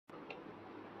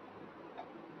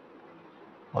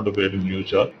want to create a new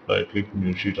chart, right click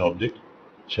new sheet object,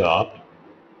 chart,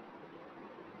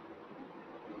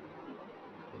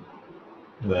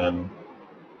 then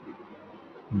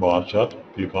bar chart,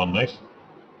 click on next.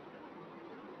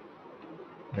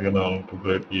 Again I want to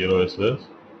create yellow SS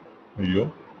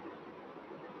view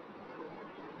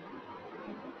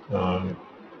and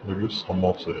use sum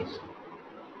of sales.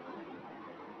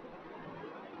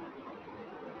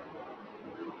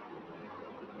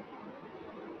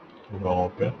 Click on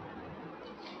OK.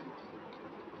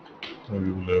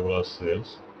 View label as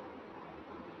sales,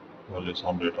 value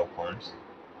some data points.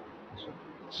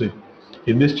 See,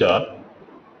 in this chart,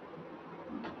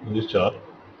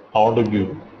 I want to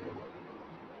give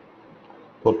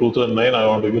for 2009 I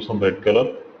want to give some red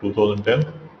color,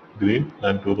 2010 green,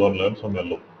 and 2011 some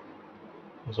yellow.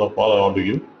 So far I want to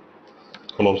give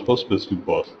colors for specific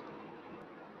bars.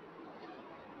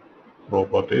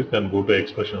 Properties, then go to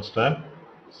expressions tab.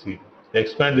 See,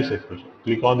 expand this expression.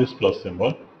 Click on this plus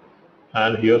symbol,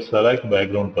 and here select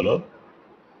background color.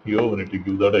 Here we need to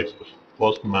give that expression.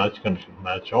 First match condition,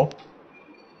 match of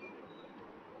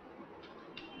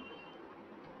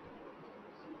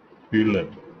field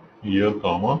length, year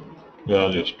comma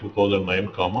values 2009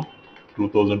 comma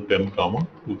 2010 comma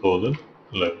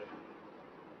 2011.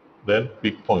 Then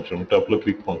pick function, we apply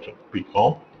pick function, pick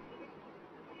on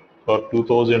for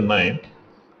 2009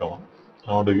 comma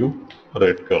I want to give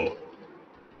red color,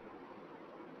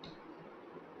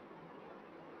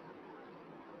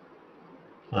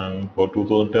 and for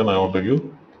 2010 I want to give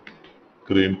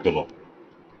green color,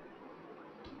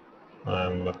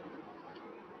 and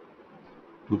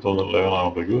 2011 I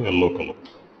want to give yellow color.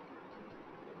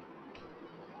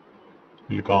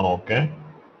 Click on OK,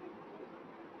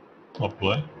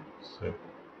 apply, save.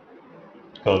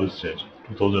 Color is changed.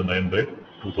 2009 red,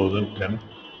 2010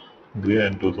 green,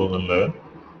 and 2011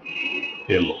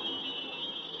 yellow.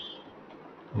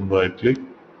 Right click,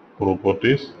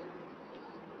 properties,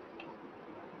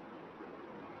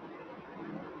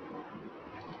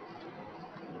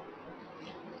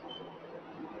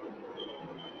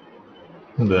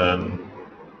 then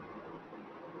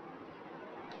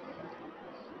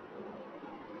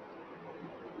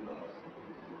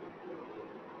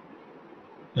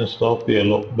instead of the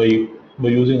yellow, by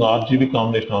using RGB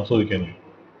combination also we can use.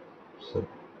 So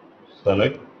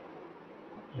select,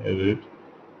 edit,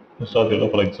 instead of yellow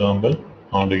for example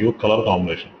I want to give color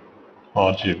combination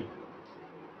RGB.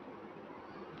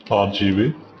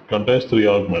 RGB contains 3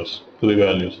 arguments, 3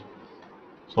 values,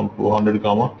 some 200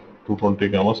 comma 220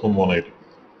 comma some 180.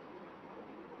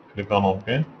 Click on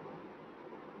OK,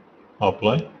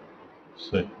 apply,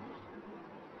 save.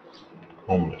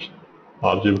 Combination,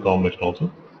 RGB combination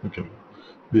also we can.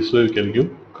 This way we can give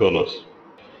colors.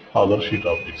 Other sheet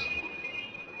objects.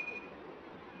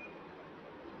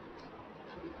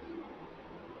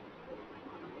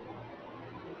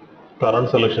 Current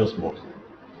selections box.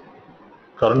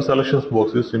 Current selections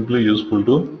box is simply useful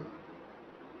to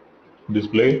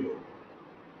display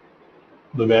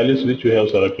the values which we have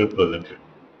selected presently.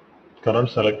 Current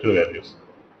selected values.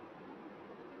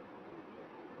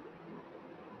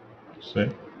 Say,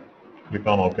 click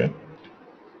on OK.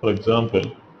 For example,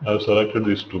 I have selected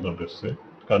these 2 countries. Say,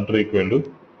 country equal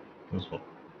to this one.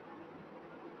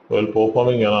 While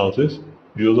performing analysis,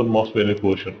 user must be in a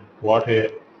position what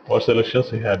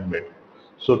selections he had made.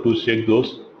 So to check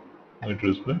those, I need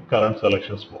to display current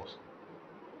selections box.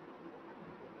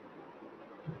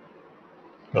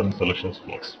 Current selections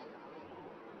box.